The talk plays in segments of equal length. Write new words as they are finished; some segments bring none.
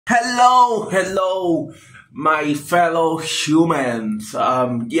Hello, my fellow humans.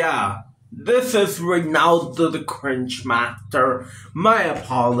 This is Ronaldo the Cringe Master. My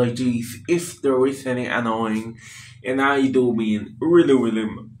apologies if there is any annoying, and I do mean really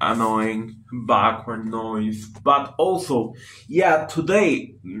annoying background noise. But also, not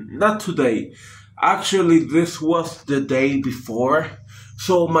today. Actually, this was the day before.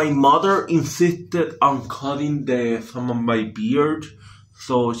 So my mother insisted on cutting some of my beard,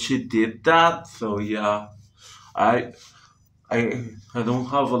 so she did that. So yeah, I I don't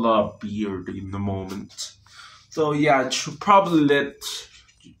have a lot of beard in the moment. So yeah, I should probably let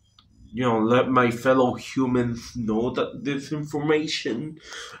my fellow humans know that this information.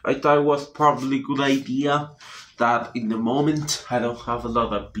 I thought it was probably a good idea. That in the moment I don't have a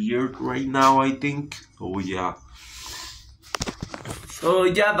lot of beard right now. I think. So yeah. So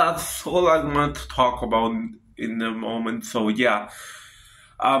yeah, that's all I want to talk about in the moment. So yeah,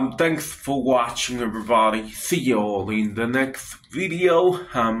 thanks for watching, everybody. See you all in the next video.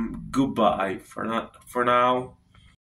 Goodbye for now.